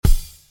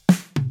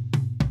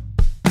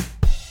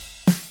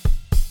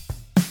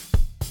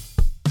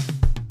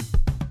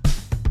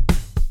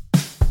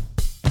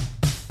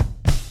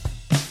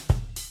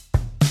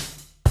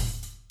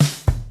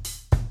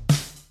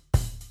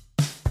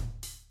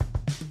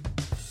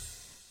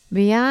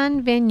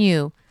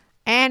Bienvenue,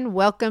 and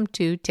welcome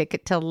to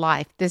Ticket to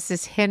Life. This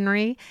is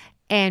Henry,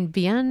 and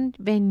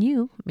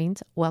bienvenue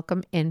means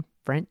welcome in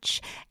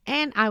French.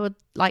 And I would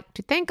like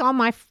to thank all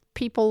my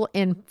people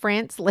in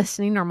France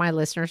listening, or my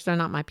listeners. They're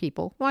not my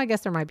people. Well, I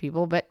guess they're my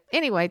people. But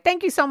anyway,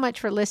 thank you so much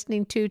for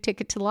listening to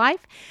Ticket to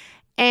Life,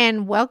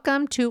 and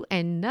welcome to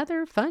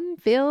another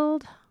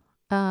fun-filled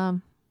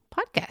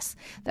podcast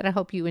that I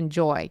hope you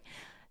enjoy.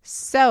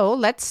 So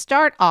let's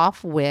start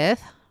off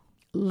with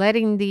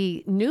letting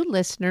the new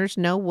listeners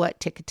know what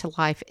Ticket to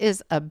Life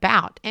is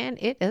about. And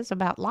it is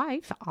about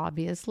life,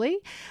 obviously.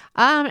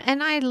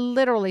 And I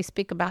literally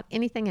speak about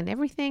anything and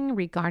everything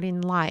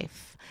regarding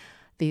life.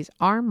 These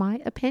are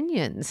my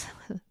opinions.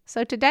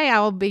 So today I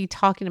will be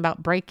talking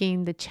about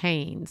breaking the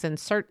chains in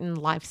certain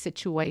life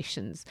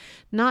situations.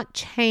 Not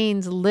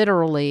chains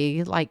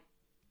literally, like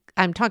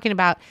I'm talking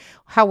about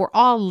how we're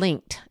all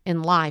linked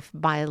in life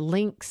by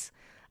links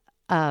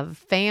of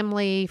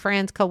family,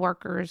 friends,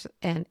 coworkers,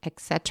 and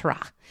etc.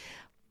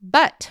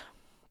 But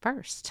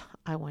first,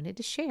 I wanted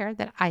to share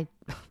that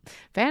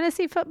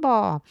fantasy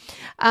football,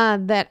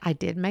 that I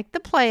did make the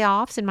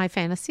playoffs in my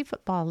fantasy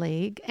football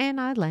league, and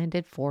I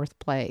landed 4th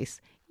place.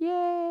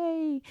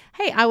 Yay!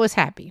 Hey, I was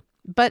happy.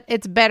 But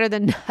it's better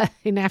than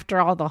nothing after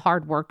all the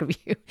hard work of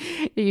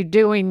you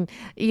doing,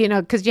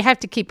 because you have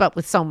to keep up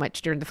with so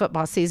much during the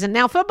football season.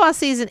 Now, football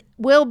season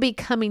will be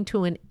coming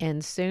to an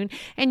end soon,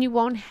 and you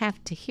won't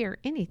have to hear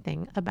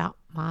anything about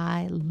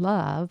my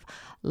love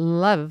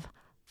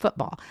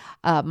football,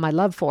 my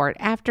love for it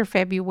after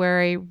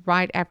February,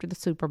 right after the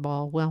Super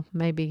Bowl. Well,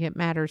 maybe it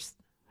matters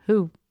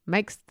who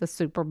makes the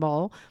Super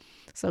Bowl.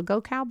 So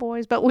go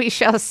Cowboys, but we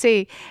shall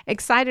see.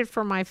 Excited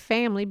for my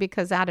family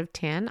because out of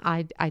 10,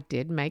 I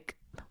did make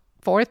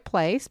 4th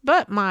place,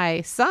 but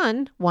my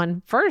son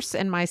won 1st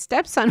and my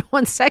stepson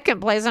won 2nd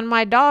place and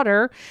my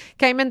daughter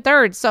came in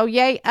 3rd. So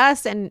yay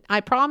us. And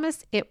I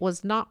promise it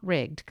was not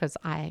rigged because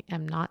I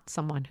am not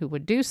someone who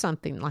would do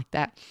something like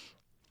that.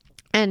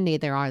 And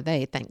neither are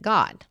they, thank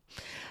God.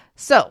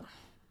 So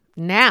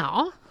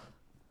now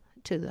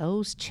to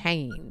those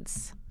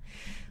chains.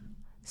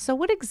 So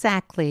what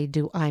exactly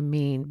do I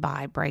mean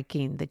by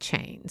breaking the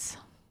chains?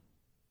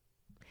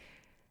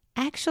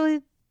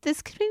 Actually,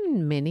 this could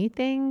mean many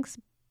things,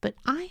 but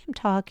I am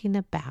talking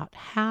about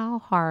how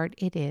hard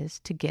it is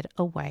to get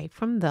away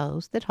from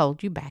those that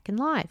hold you back in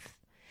life.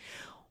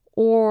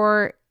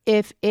 Or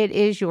if it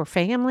is your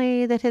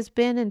family that has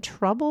been in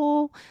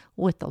trouble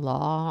with the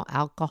law,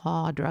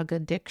 alcohol, drug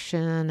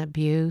addiction,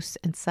 abuse,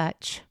 and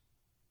such.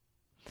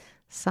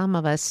 Some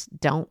of us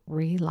don't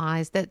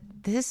realize that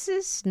this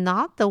is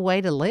not the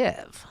way to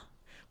live,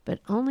 but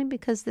only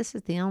because this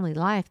is the only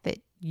life that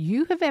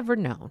you have ever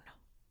known.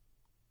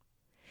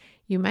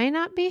 You may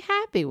not be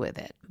happy with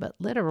it, but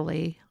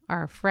literally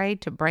are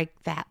afraid to break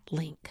that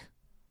link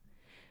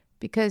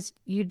because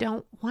you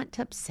don't want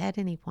to upset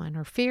anyone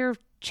or fear of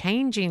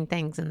changing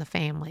things in the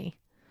family.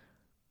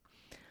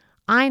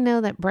 I know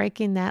that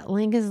breaking that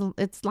link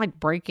it's like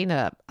breaking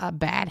a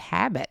bad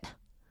habit.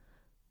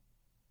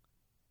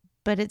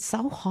 But it's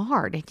so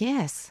hard. And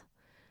yes,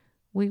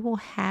 we will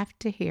have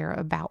to hear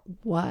about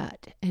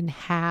what and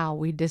how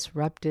we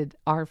disrupted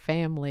our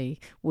family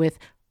with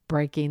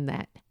breaking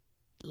that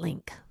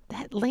link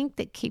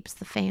that keeps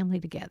the family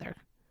together.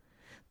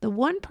 The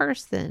one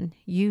person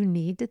you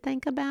need to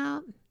think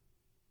about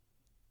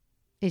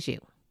is you.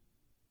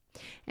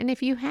 And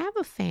if you have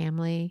a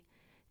family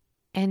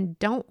and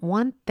don't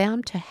want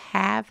them to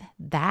have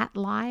that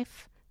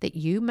life that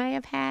you may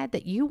have had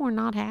that you were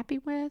not happy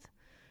with,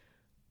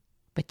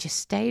 but you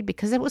stayed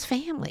because it was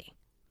family.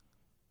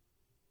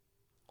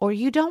 Or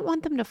you don't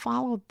want them to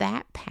follow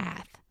that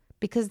path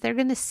because they're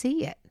going to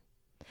see it.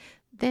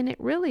 Then it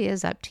really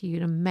is up to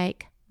you to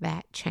make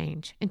that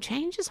change. And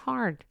change is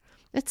hard.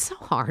 It's so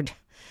hard.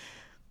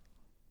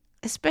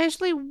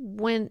 Especially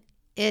when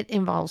it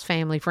involves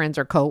family, friends,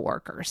 or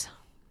coworkers.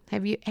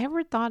 Have you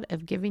ever thought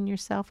of giving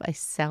yourself a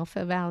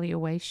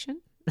self-evaluation?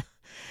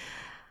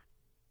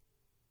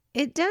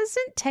 It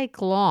doesn't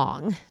take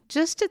long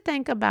just to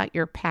think about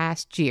your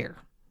past year,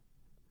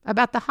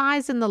 about the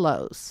highs and the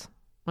lows.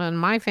 In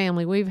my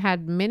family, we've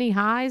had many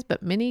highs,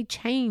 but many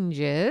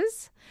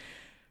changes,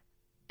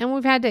 and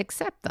we've had to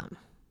accept them.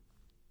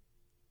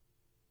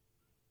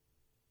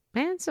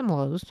 And some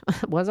lows.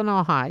 It wasn't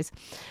all highs.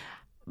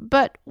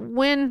 But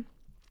when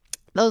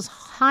those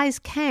highs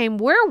came,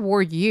 where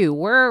were you?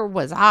 Where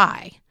was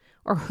I?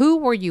 Or who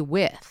were you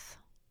with?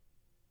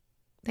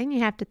 Then you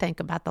have to think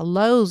about the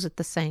lows at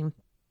the same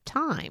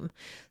time.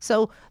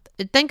 So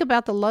think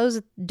about the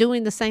lows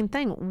doing the same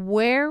thing.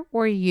 Where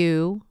were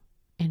you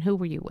and who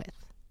were you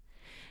with?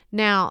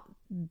 Now,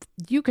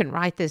 you can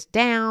write this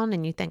down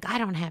and you think, I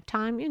don't have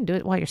time. You can do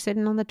it while you're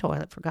sitting on the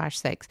toilet, for gosh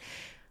sakes.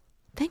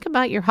 Think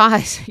about your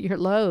highs, your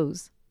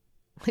lows.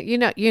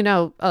 Sitting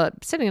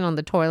on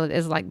the toilet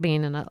is like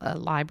being in a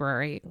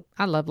library.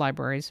 I love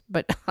libraries,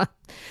 but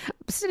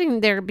sitting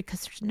there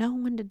because there's no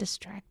one to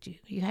distract you.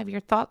 You have your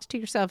thoughts to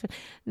yourself.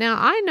 Now,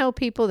 I know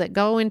people that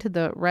go into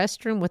the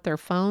restroom with their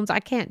phones. I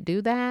can't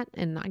do that.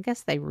 And I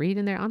guess they read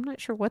in there. I'm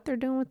not sure what they're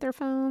doing with their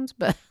phones,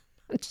 but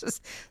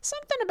Just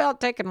something about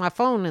taking my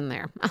phone in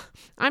there.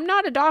 I'm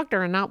not a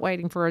doctor and not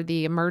waiting for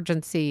the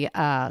emergency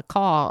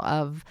call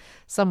of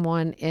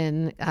someone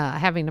in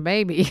having a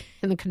baby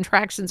and the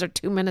contractions are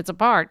 2 minutes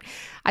apart.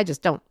 I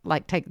just don't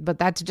like but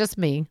that's just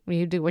me.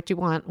 You do what you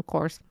want, of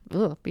course.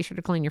 Ugh, be sure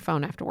to clean your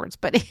phone afterwards.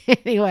 But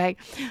anyway,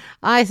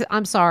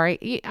 I'm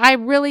sorry. I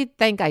really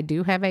think I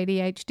do have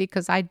ADHD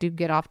because I do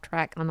get off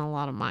track on a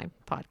lot of my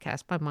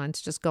podcasts. My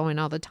mind's just going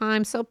all the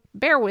time. So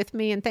bear with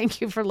me and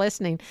thank you for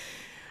listening.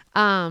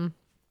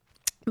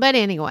 But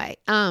anyway,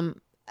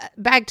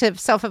 back to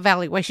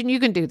self-evaluation. You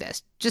can do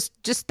this.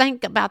 Just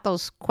think about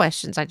those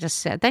questions I just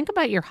said. Think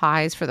about your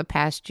highs for the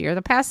past year,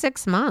 the past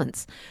 6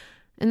 months,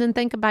 and then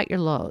think about your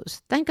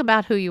lows. Think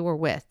about who you were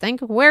with.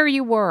 Think where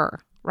you were.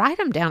 Write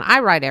them down. I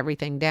write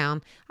everything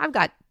down. I've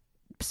got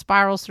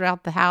spirals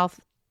throughout the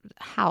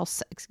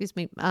house. Excuse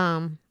me.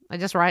 I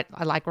just write.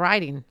 I like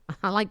writing.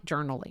 I like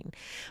journaling.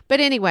 But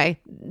anyway,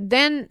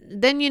 then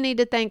you need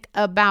to think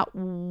about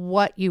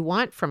what you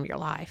want from your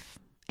life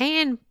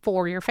and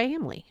for your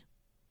family,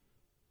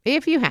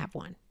 if you have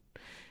one,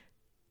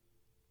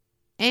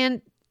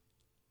 and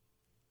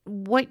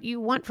what you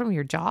want from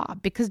your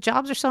job, because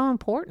jobs are so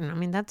important. I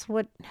mean, that's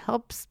what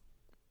helps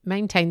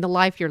maintain the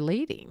life you're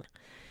leading.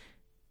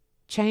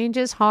 Change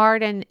is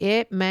hard, and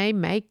it may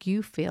make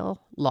you feel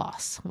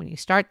lost when you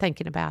start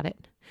thinking about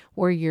it,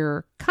 where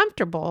you're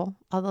comfortable,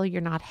 although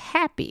you're not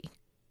happy.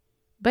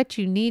 But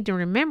you need to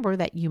remember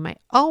that you may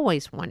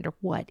always wonder,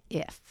 what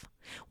if?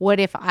 What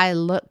if I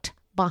looked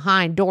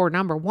behind door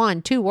number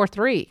 1, 2, or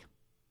 3?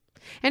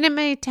 And it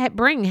may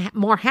bring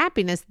more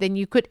happiness than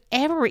you could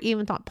ever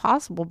even thought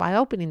possible by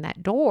opening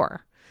that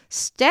door,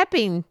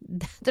 stepping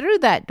through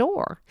that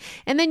door.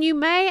 And then you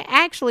may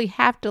actually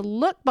have to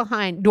look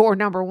behind door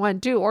number 1,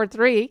 2, or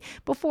 3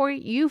 before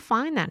you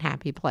find that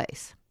happy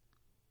place.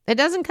 It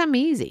doesn't come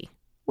easy.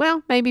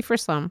 Well, maybe for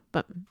some,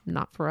 but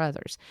not for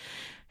others.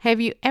 Have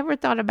you ever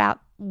thought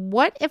about,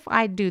 what if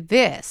I do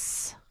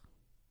this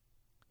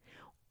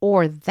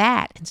or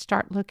that, and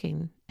start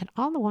looking at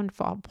all the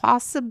wonderful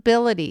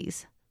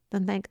possibilities?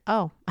 Then think,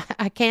 oh,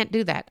 I can't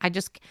do that. I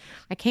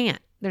can't.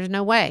 There's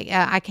no way.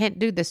 I can't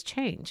do this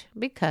change,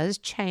 because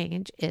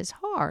change is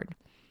hard.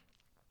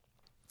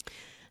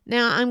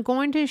 Now, I'm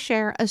going to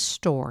share a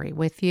story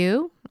with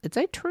you. It's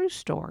a true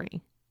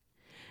story.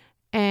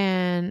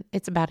 And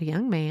it's about a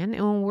young man,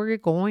 and we're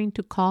going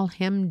to call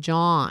him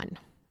John.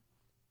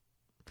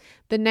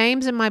 The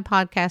names in my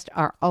podcast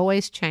are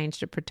always changed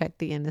to protect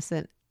the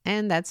innocent.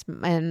 And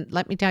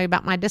let me tell you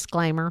about my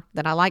disclaimer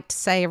that I like to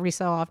say every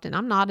so often.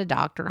 I'm not a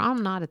doctor.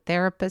 I'm not a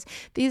therapist.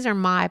 These are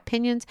my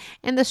opinions.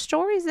 And the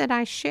stories that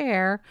I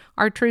share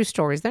are true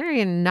stories.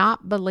 They're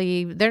not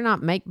make-believe.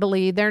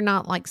 They're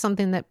not like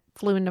something that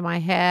flew into my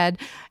head.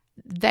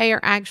 They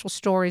are actual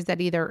stories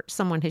that either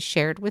someone has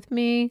shared with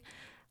me,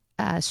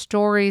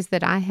 stories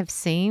that I have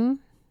seen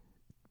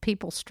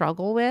people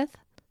struggle with.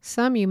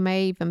 Some you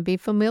may even be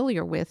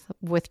familiar with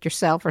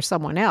yourself or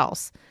someone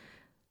else.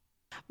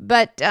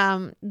 But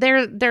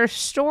they're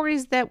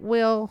stories that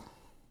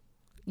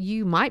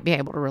you might be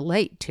able to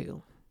relate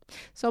to.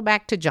 So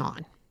back to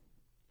John.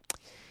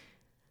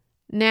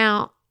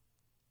 Now,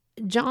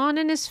 John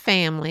and his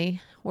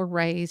family were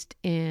raised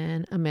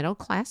in a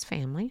middle-class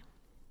family.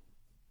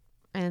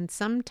 And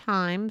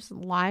sometimes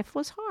life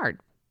was hard,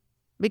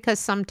 because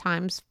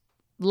sometimes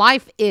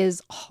life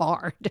is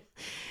hard.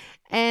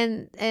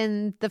 And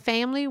the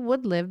family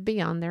would live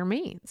beyond their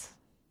means.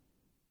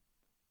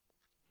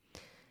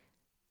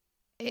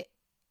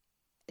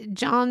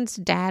 John's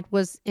dad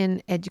was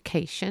in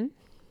education,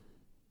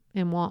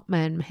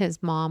 and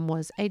his mom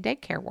was a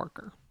daycare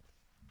worker.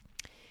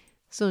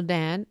 So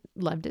Dad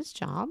loved his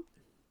job.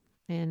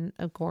 And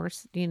of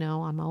course,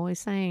 I'm always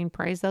saying,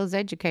 praise those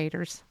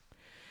educators,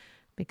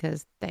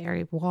 because they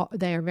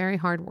are very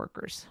hard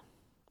workers,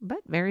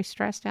 but very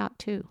stressed out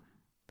too.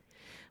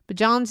 But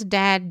John's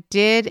dad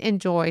did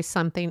enjoy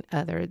something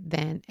other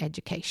than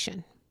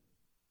education.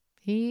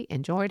 He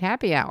enjoyed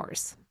happy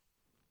hours.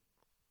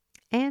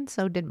 And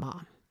so did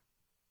Mom.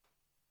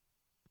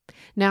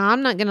 Now,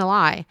 I'm not going to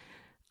lie.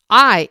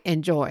 I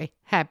enjoy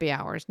happy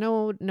hours.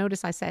 No,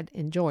 notice I said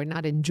enjoy,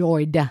 not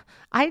enjoyed.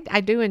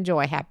 I do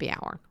enjoy happy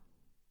hour.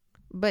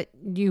 But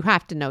you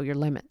have to know your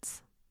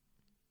limits.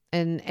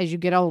 And as you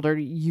get older,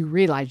 you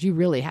realize you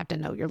really have to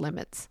know your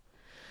limits.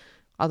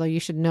 Although you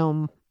should know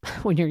them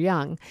when you're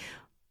young.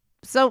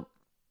 So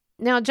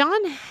now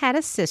John had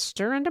a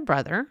sister and a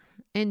brother,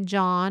 and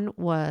John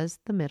was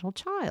the middle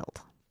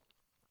child.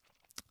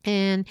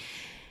 And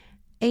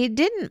he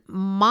didn't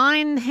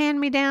mind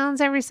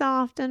hand-me-downs every so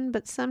often,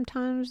 but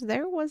sometimes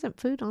there wasn't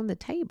food on the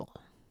table.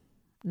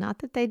 Not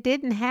that they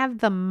didn't have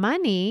the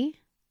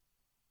money.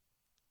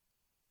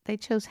 They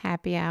chose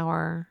happy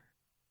hour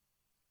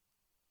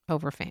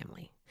over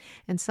family.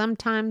 And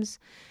sometimes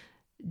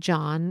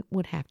John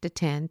would have to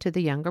tend to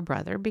the younger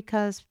brother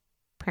because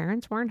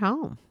parents weren't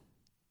home.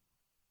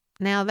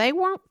 Now, they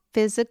weren't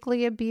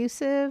physically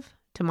abusive,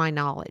 to my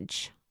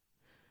knowledge.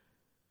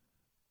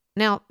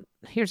 Now,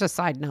 here's a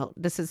side note.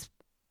 This is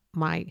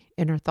my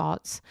inner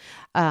thoughts,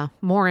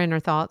 more inner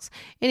thoughts.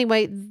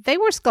 Anyway, they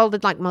were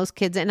scolded like most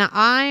kids. And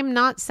I'm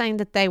not saying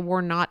that they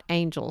were not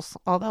angels,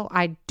 although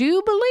I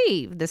do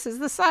believe, this is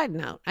the side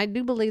note, I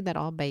do believe that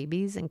all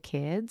babies and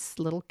kids,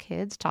 little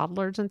kids,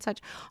 toddlers and such,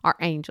 are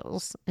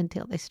angels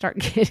until they start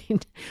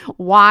getting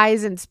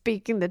wise and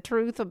speaking the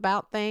truth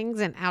about things.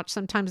 And ouch,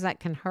 sometimes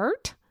that can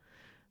hurt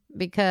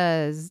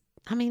because,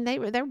 I mean,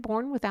 they're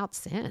born without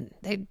sin.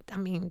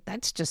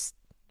 That's just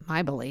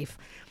my belief.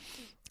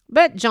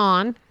 But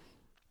John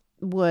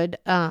would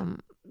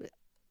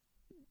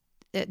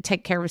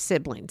take care of his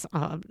siblings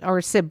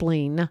or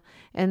sibling.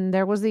 And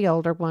there was the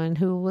older one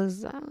who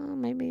was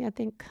maybe, I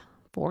think,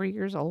 4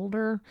 years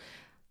older.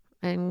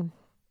 And,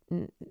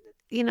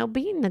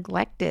 being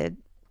neglected,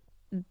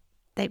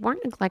 they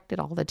weren't neglected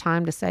all the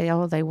time to say,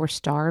 oh, they were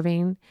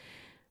starving.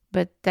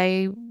 But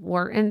they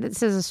were, and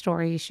this is a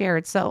story he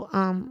shared. So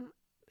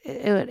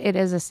it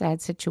is a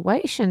sad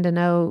situation to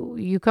know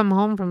you come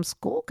home from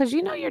school because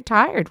you're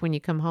tired when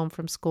you come home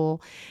from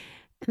school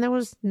and there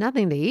was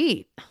nothing to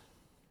eat.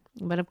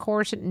 But of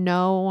course,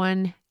 no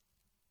one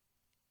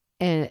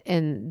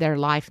in their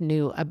life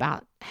knew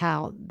about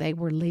how they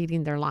were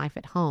leading their life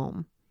at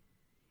home.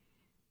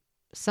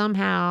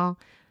 Somehow,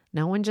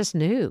 no one just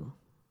knew.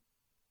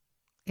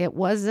 It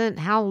wasn't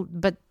how,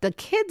 but the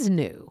kids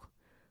knew.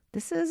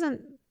 This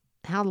isn't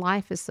how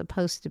life is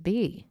supposed to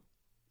be.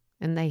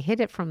 And they hid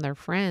it from their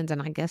friends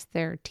and I guess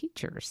their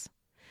teachers.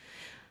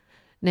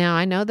 Now,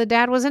 I know the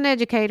dad was an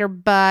educator,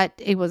 but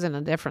he was in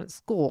a different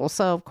school.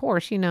 So, of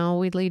course,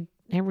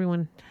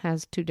 everyone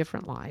has two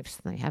different lives.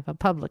 They have a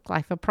public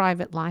life, a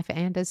private life,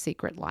 and a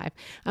secret life.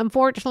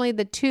 Unfortunately,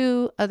 the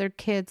two other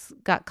kids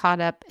got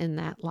caught up in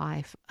that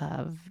life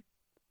of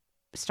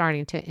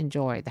starting to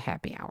enjoy the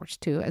happy hours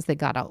too as they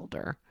got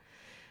older.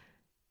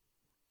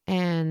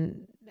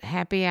 And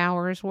happy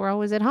hours were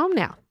always at home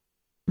now.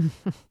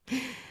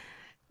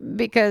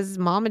 Because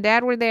mom and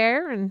dad were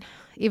there, and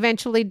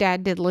eventually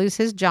dad did lose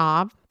his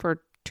job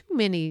for too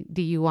many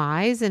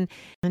DUIs,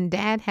 and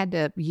dad had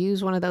to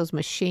use one of those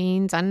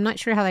machines. I'm not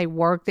sure how they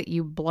work, that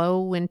you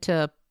blow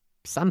into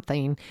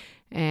something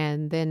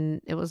and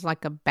then it was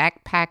like a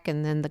backpack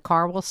and then the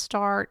car will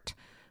start.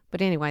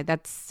 But anyway,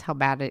 that's how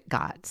bad it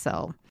got.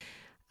 So,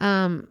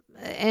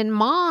 and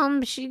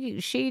mom,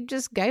 she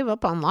just gave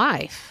up on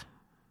life.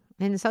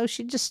 And so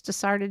she just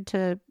decided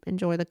to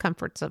enjoy the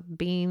comforts of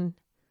being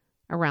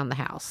around the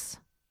house.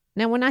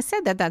 Now, when I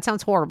said that, that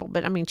sounds horrible,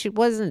 but I mean, she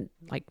wasn't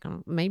like,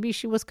 maybe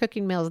she was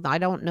cooking meals. I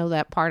don't know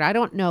that part. I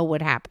don't know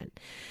what happened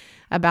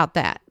about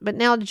that. But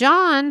now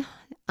John,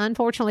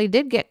 unfortunately,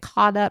 did get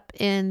caught up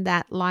in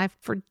that life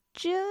for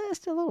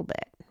just a little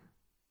bit.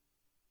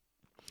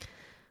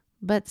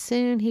 But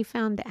soon he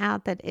found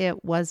out that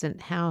it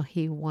wasn't how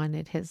he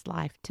wanted his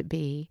life to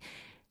be.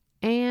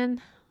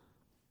 And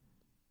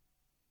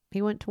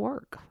he went to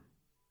work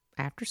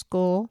after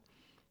school.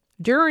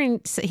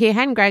 He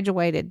hadn't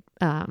graduated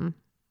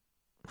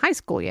high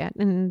school yet,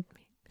 and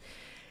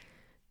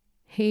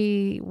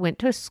he went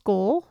to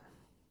school.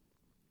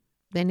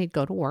 Then he'd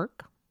go to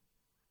work.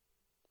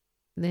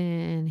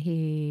 Then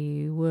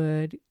he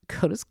would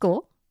go to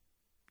school.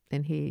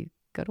 Then he'd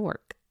go to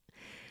work.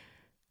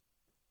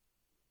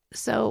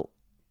 So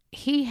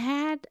he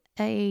had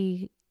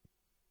a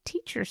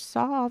teacher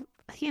saw,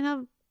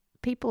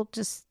 people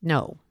just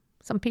know.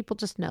 Some people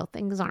just know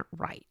things aren't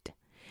right.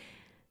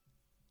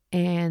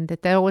 And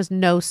that there was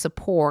no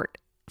support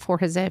for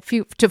his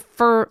to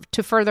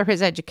further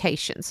his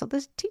education. So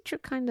this teacher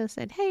kind of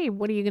said, "Hey,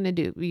 what are you going to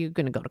do? Are you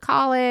going to go to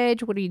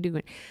college? What are you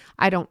doing?"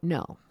 I don't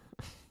know.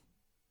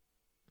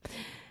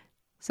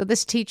 So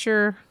this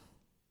teacher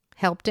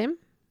helped him.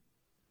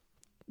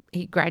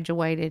 He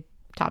graduated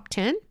top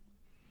 10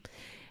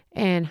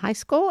 in high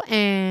school,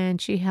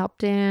 and she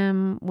helped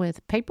him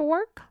with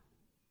paperwork.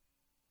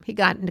 He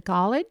got into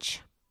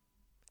college.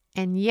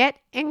 And yet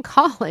in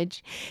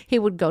college, he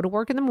would go to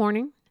work in the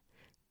morning,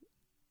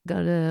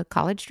 go to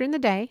college during the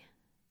day,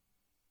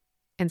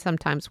 and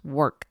sometimes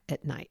work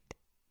at night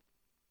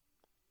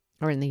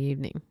or in the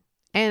evening.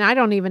 And I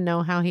don't even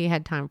know how he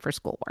had time for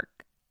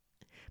schoolwork,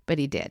 but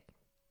he did.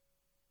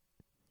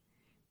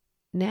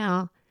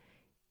 Now,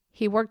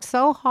 he worked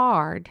so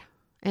hard,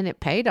 and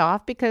it paid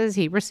off because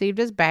he received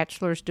his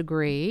bachelor's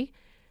degree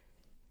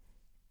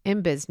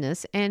in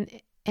business, and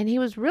he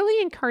was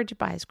really encouraged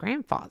by his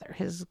grandfather.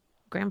 His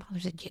grandfather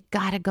said, "You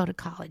got to go to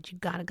college. You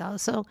got to go."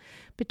 So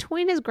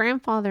between his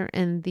grandfather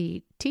and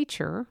the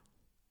teacher,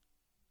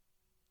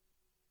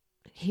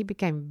 he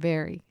became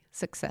very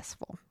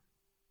successful.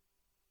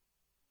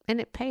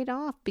 And it paid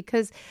off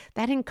because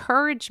that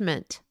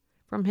encouragement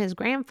from his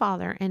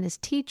grandfather and his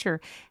teacher.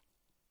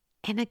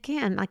 And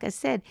again, like I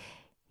said,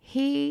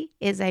 he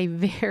is a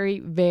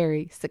very,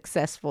 very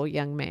successful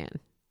young man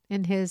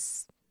in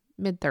his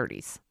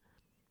mid-30s.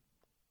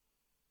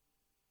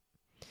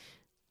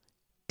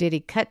 Did he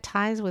cut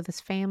ties with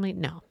his family?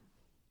 No.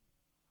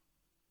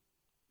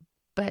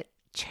 But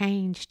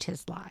changed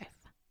his life.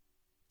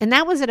 And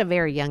that was at a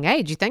very young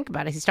age. You think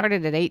about it. He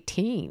started at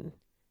 18.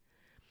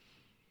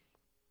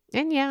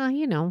 And yeah,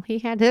 he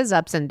had his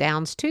ups and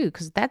downs too,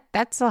 because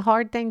that's a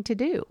hard thing to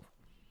do.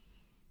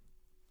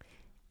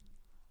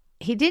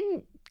 He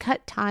didn't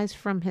cut ties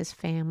from his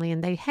family,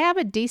 and they have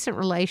a decent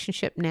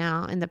relationship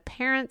now, and the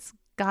parents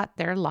got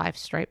their life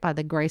straight by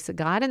the grace of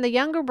God, and the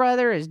younger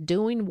brother is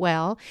doing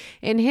well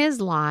in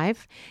his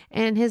life,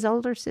 and his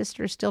older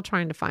sister is still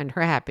trying to find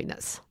her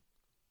happiness.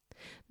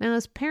 Now,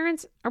 his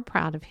parents are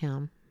proud of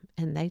him,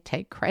 and they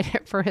take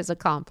credit for his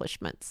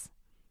accomplishments.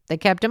 They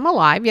kept him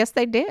alive. Yes,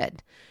 they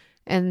did.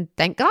 And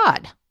thank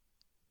God.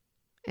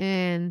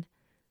 And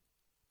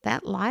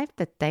that life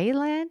that they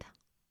led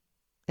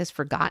is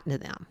forgotten to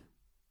them,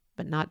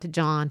 but not to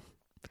John.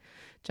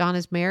 John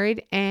is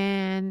married to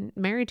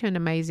an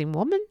amazing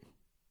woman,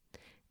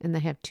 and they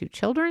have 2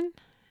 children,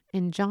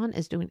 and John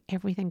is doing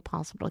everything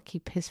possible to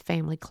keep his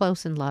family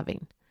close and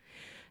loving.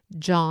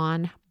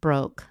 John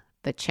broke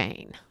the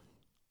chain,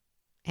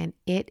 and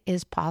it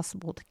is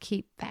possible to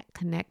keep that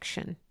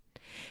connection.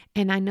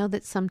 And I know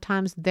that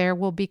sometimes there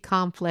will be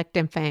conflict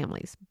in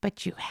families,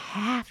 but you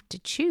have to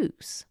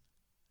choose.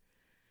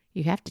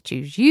 You have to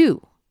choose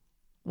you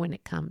when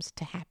it comes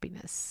to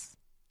happiness.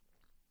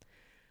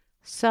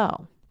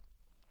 So,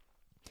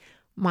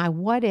 my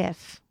what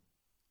if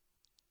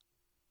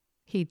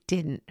he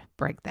didn't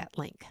break that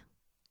link?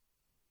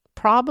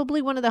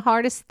 Probably one of the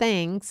hardest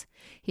things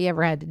he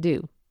ever had to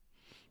do,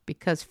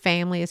 because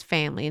family is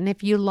family. And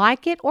if you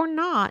like it or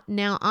not,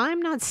 now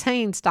I'm not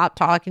saying stop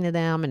talking to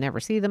them and never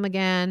see them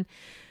again.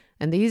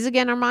 And these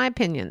again are my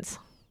opinions.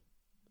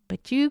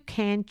 But you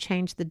can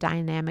change the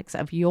dynamics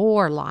of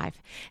your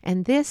life.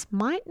 And this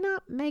might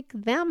not make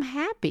them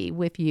happy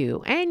with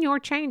you and your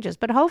changes.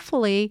 But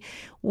hopefully,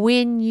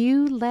 when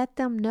you let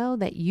them know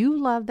that you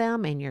love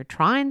them and you're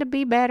trying to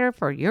be better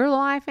for your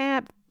life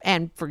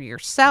and for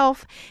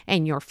yourself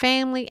and your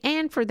family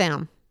and for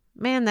them.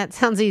 Man, that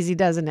sounds easy,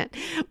 doesn't it?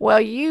 Well,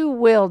 you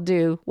will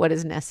do what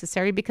is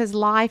necessary, because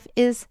life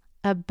is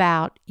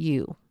about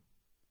you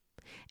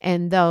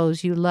and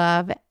those you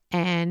love,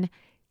 and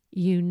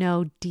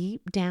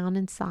deep down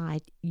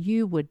inside,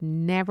 you would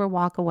never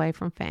walk away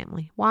from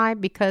family. Why?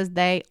 Because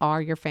they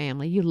are your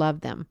family. You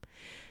love them.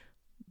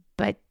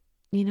 But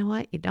you know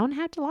what? You don't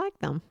have to like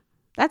them.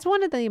 That's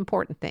one of the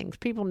important things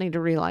people need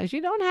to realize.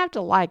 You don't have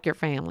to like your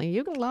family.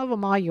 You can love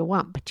them all you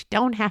want, but you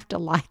don't have to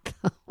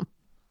like them.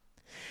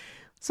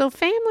 So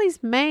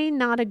families may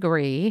not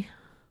agree,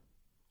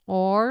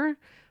 or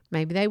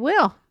maybe they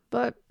will,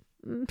 but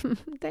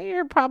they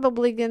are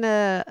probably going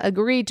to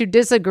agree to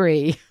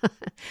disagree.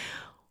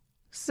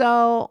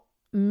 So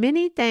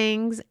many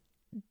things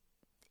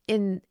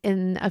in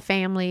a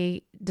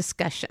family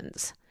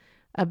discussions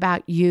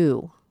about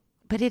you,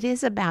 but it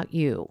is about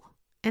you.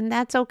 And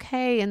that's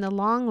okay. In the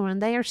long run,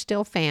 they are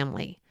still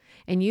family.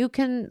 And you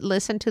can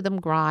listen to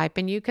them gripe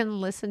and you can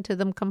listen to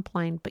them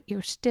complain, but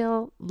you're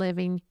still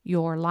living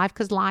your life,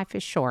 because life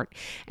is short.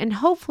 And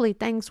hopefully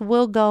things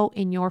will go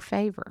in your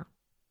favor.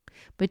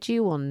 But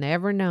you will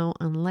never know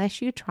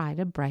unless you try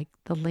to break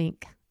the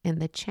link in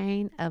the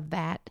chain of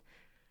that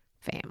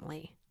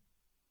family.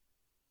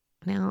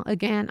 Now,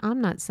 again,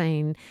 I'm not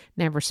saying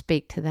never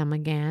speak to them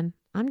again.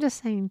 I'm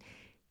just saying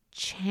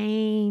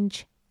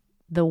change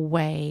the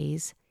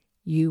ways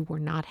you were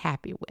not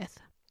happy with.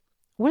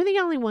 We're the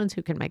only ones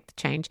who can make the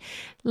change.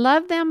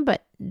 Love them,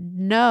 but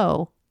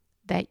know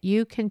that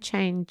you can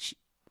change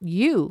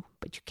you,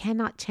 but you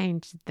cannot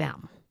change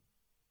them.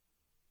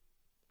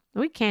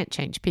 We can't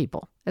change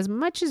people. As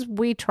much as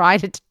we try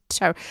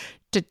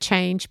to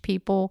change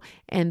people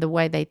and the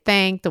way they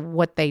think,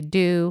 what they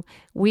do,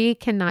 we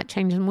cannot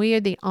change them. We are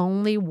the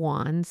only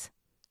ones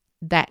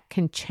that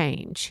can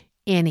change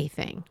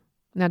anything.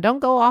 Now, don't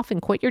go off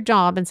and quit your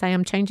job and say,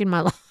 I'm changing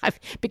my life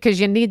because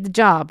you need the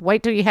job.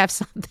 Wait till you have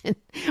something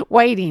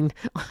waiting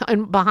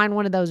behind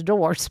one of those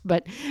doors,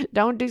 but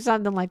don't do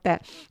something like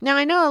that. Now,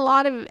 I know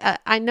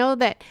I know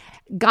that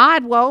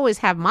God will always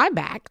have my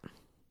back,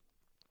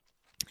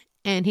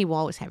 and he will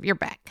always have your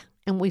back.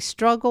 And we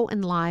struggle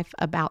in life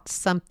about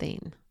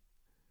something.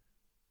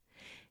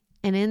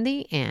 And in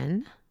the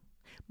end,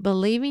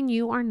 believing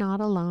you are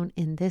not alone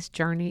in this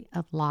journey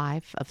of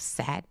life of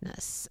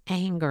sadness,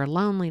 anger,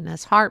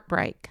 loneliness,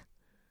 heartbreak,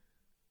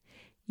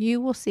 you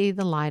will see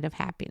the light of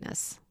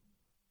happiness.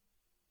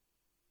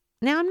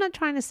 Now, I'm not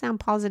trying to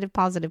sound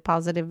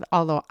positive,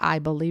 although I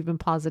believe in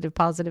positive,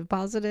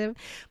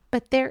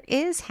 but there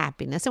is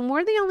happiness, and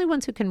we're the only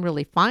ones who can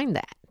really find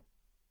that.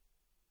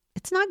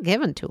 It's not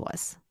given to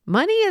us.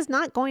 Money is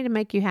not going to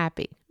make you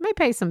happy. It may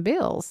pay some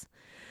bills,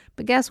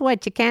 but guess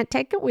what? You can't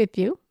take it with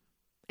you.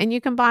 And you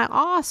can buy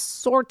all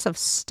sorts of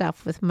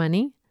stuff with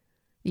money.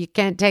 You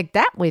can't take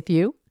that with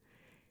you.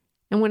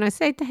 And when I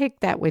say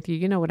take that with you,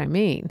 you know what I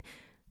mean.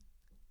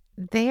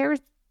 There are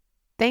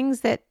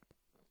things that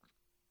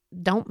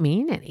don't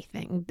mean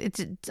anything.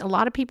 It's a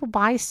lot of people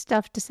buy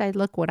stuff to say,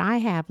 look what I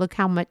have. Look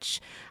how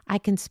much I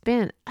can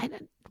spend.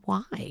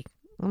 Why?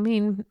 I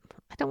mean,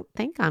 I don't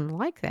think I'm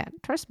like that.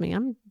 Trust me,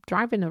 I'm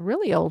driving a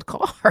really old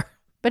car,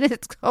 but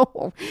it's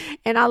cool.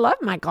 And I love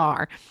my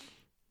car.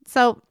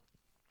 So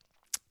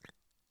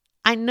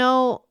I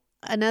know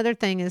another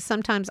thing is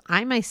sometimes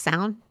I may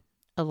sound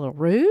a little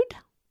rude,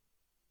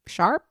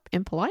 sharp,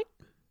 impolite.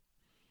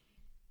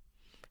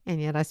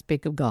 And yet I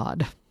speak of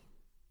God.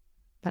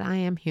 But I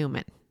am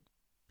human.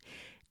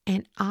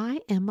 And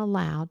I am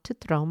allowed to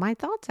throw my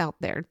thoughts out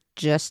there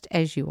just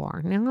as you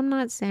are. Now, I'm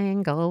not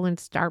saying go and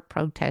start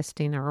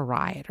protesting or a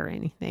riot or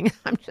anything.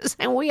 I'm just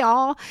saying we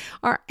all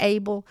are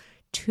able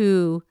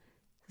to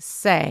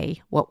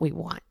say what we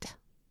want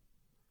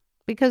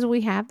because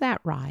we have that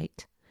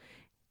right.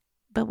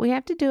 But we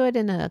have to do it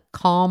in a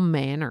calm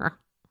manner.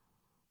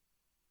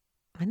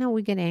 I know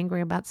we get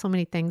angry about so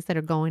many things that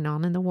are going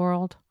on in the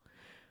world,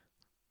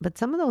 but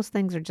some of those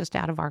things are just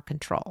out of our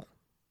control.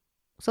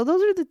 So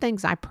those are the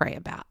things I pray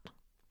about.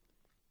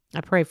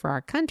 I pray for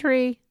our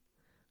country.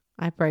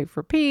 I pray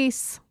for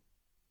peace.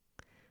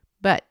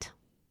 But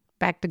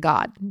back to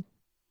God.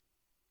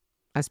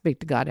 I speak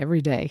to God every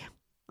day.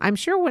 I'm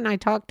sure when I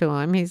talk to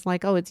him, he's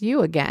like, oh, it's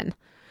you again.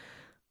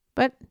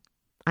 But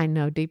I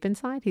know deep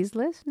inside he's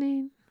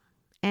listening.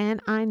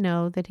 And I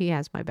know that he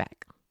has my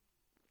back.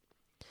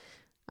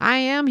 I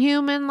am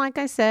human, like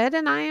I said,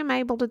 and I am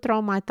able to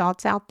throw my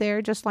thoughts out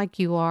there just like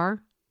you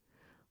are.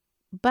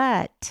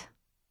 But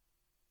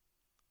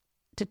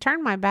to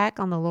turn my back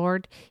on the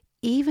Lord,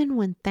 even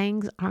when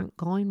things aren't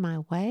going my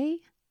way,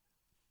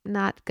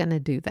 not going to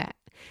do that.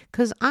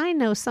 Because I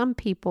know some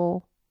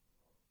people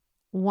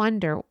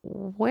wonder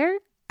where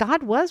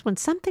God was when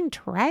something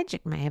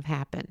tragic may have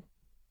happened.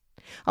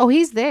 Oh,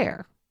 he's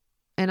there.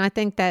 And I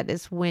think that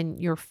is when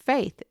your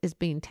faith is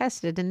being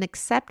tested and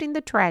accepting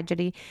the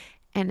tragedy.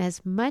 And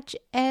as much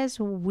as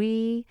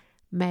we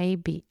may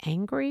be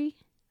angry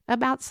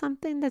about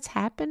something that's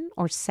happened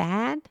or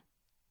sad,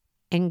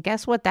 and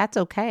guess what? That's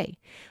okay.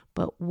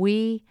 But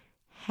we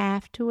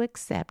have to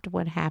accept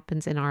what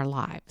happens in our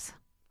lives.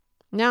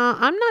 Now,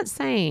 I'm not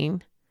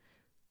saying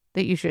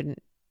that you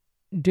shouldn't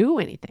do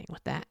anything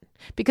with that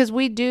because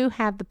we do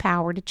have the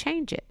power to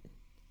change it,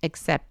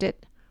 accept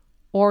it,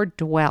 or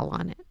dwell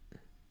on it.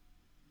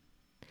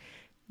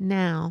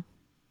 Now,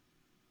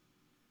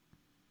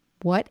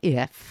 what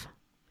if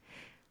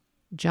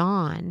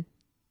John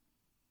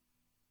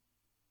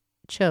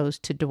chose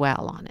to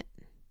dwell on it?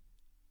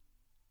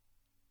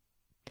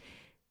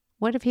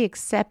 What if he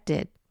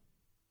accepted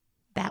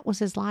that was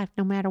his life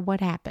no matter what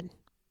happened?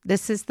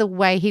 This is the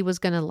way he was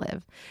going to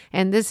live.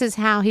 And this is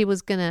how he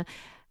was going to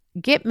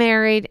get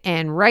married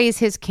and raise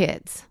his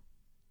kids.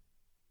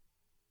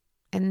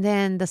 And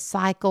then the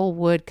cycle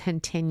would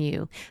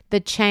continue. The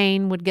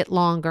chain would get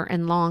longer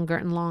and longer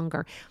and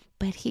longer.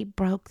 But he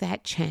broke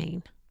that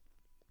chain.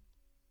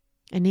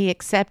 And he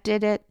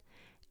accepted it.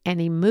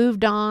 And he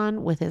moved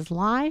on with his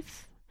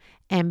life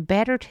and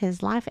bettered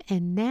his life.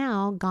 And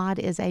now God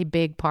is a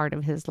big part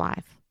of his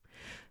life.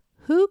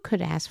 Who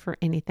could ask for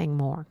anything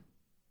more?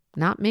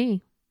 Not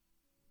me.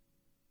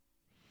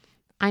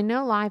 I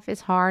know life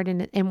is hard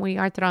and we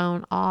are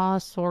thrown all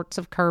sorts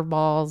of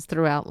curveballs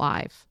throughout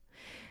life.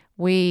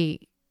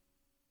 We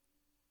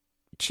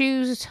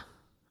choose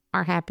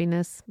our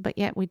happiness, but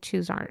yet we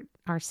choose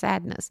our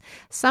sadness.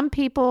 Some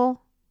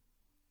people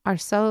are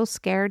so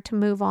scared to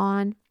move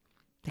on.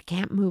 They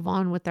can't move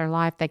on with their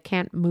life. They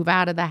can't move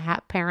out of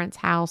the parents'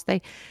 house.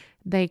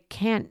 They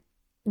can't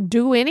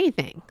do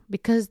anything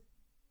because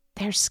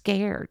they're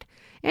scared.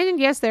 And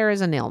yes, there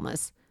is an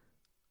illness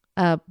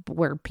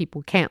where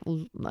people can't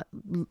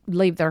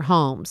leave their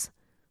homes.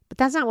 But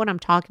that's not what I'm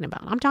talking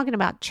about. I'm talking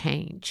about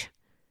change.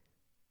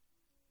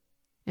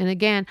 And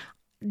again,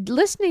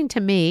 listening to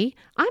me,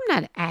 I'm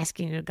not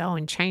asking you to go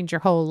and change your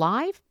whole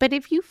life. But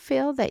if you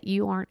feel that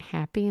you aren't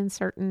happy in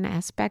certain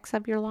aspects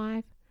of your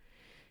life,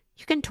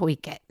 you can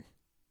tweak it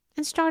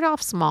and start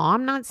off small.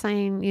 I'm not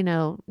saying,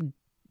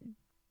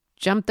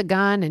 jump the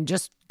gun and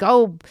just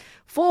go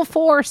full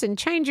force and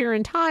change your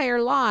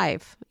entire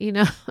life.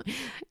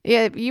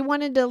 If you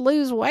wanted to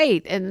lose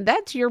weight and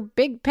that's your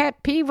big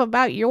pet peeve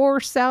about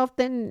yourself,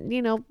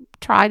 then,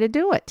 try to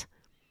do it.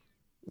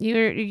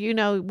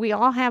 We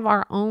all have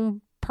our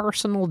own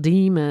personal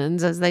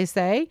demons, as they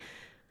say.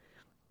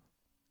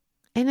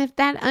 And if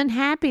that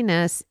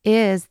unhappiness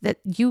is that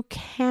you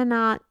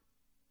cannot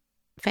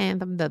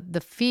fathom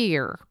the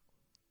fear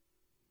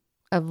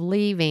of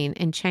leaving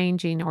and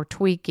changing or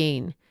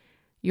tweaking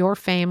your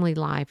family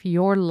life,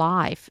 your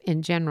life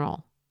in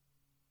general,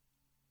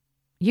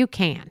 you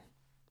can.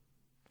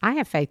 I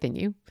have faith in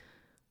you.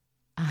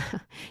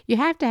 You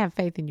have to have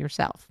faith in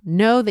yourself.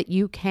 Know that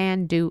you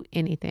can do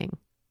anything.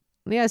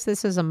 Yes,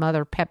 this is a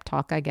mother pep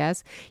talk, I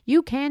guess.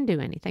 You can do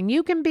anything.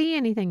 You can be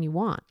anything you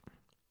want.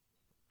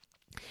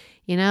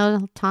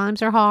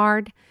 Times are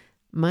hard.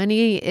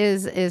 Money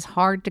is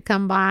hard to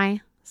come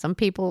by. Some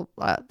people,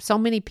 so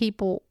many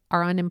people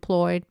are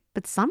unemployed,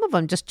 but some of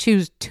them just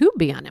choose to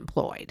be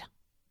unemployed.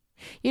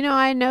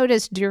 I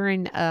noticed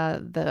during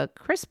the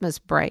Christmas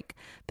break,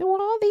 there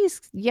were all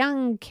these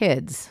young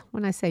kids.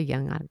 When I say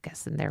young, I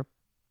guess in their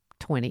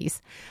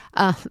 20s.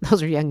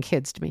 Those are young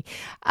kids to me.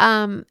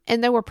 And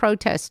they were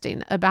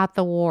protesting about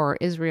the war,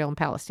 Israel and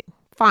Palestine.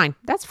 Fine.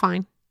 That's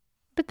fine.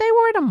 But they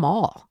were at a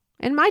mall.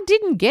 And I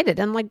didn't get it.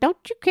 I'm like, don't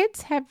you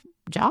kids have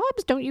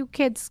jobs? Don't you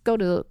kids go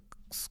to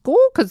school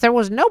because there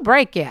was no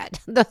break yet.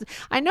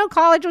 I know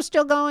college was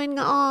still going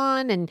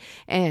on,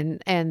 and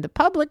the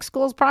public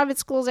schools, private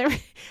schools.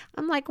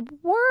 I'm like,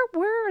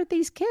 where are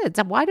these kids?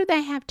 Why do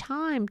they have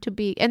time to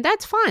be? And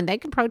that's fine. They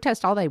can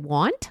protest all they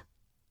want.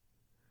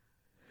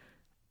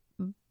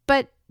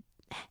 But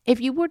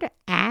if you were to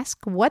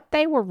ask what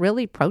they were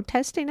really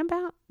protesting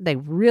about, they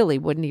really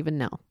wouldn't even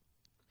know.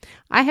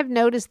 I have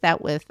noticed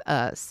that with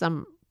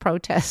some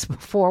protests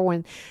before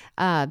when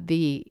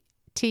the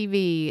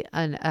TV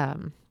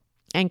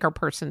anchor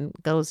person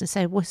goes and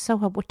says, well,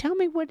 tell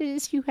me what it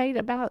is you hate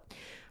about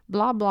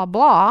blah, blah,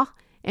 blah,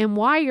 and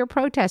why you're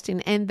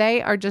protesting. And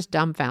they are just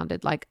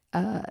dumbfounded, like,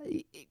 because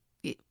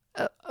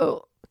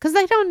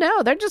they don't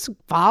know. They're just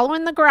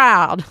following the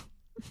crowd.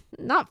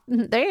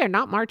 They are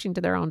not marching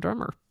to their own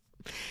drummer.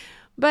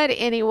 But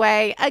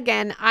anyway,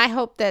 again, I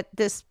hope that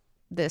this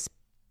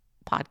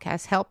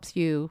podcast helps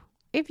you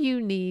if you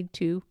need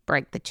to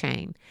break the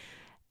chain.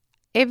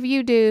 If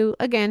you do,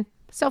 again,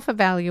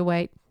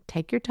 self-evaluate,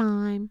 take your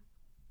time.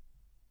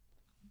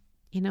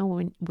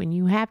 When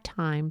you have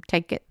time,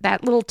 take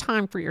that little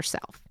time for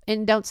yourself.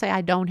 And don't say,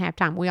 I don't have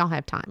time. We all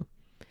have time.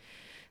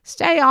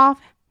 Stay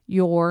off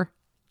your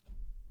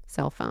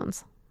cell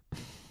phones.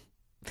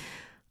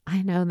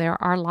 I know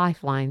there are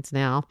lifelines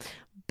now,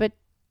 but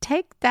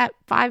take that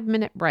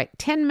 5-minute break,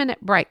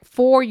 10-minute break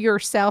for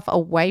yourself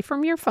away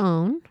from your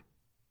phone,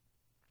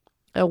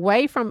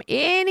 away from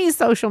any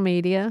social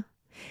media,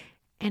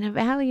 and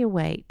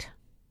evaluate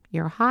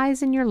your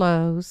highs and your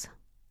lows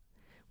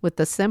with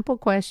the simple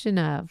question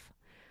of,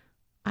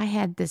 I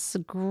had this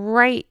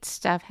great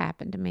stuff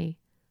happen to me.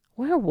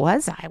 Where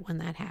was I when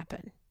that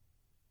happened?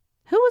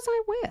 Who was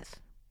I with?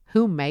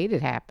 Who made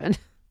it happen?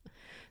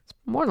 It's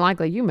more than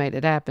likely you made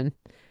it happen.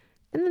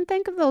 And then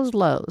think of those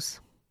lows.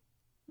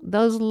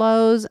 Those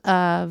lows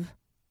of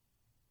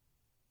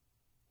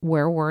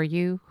where were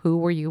you? Who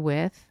were you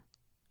with?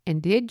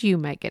 And did you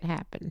make it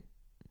happen?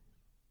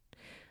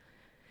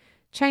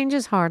 Change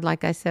is hard,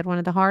 like I said, one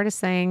of the hardest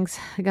things,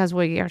 because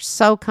we are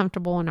so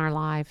comfortable in our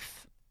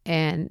life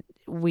and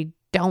we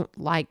don't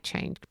like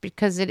change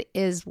because it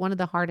is one of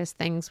the hardest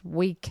things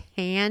we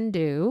can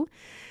do.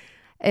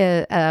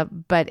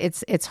 But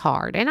it's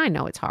hard. And I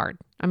know it's hard.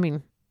 I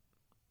mean,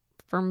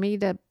 for me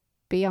to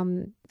be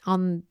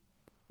on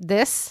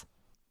this,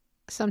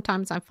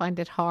 sometimes I find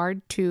it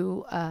hard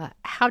to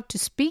how to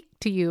speak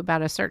to you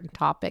about a certain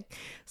topic.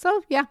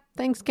 So yeah,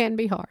 things can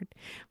be hard.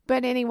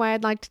 But anyway,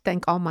 I'd like to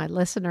thank all my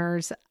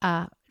listeners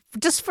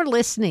just for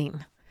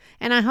listening.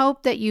 And I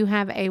hope that you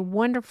have a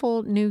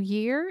wonderful new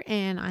year,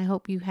 and I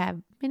hope you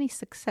have many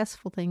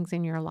successful things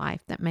in your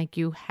life that make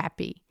you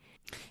happy.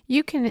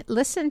 You can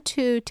listen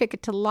to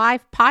Ticket to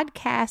Life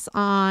podcasts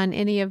on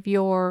any of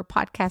your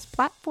podcast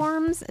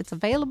platforms. It's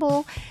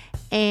available.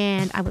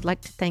 And I would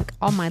like to thank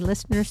all my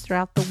listeners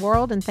throughout the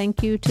world. And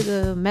thank you to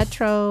the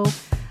Metro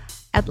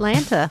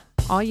Atlanta,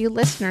 all you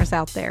listeners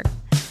out there.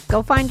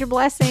 Go find your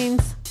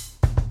blessings.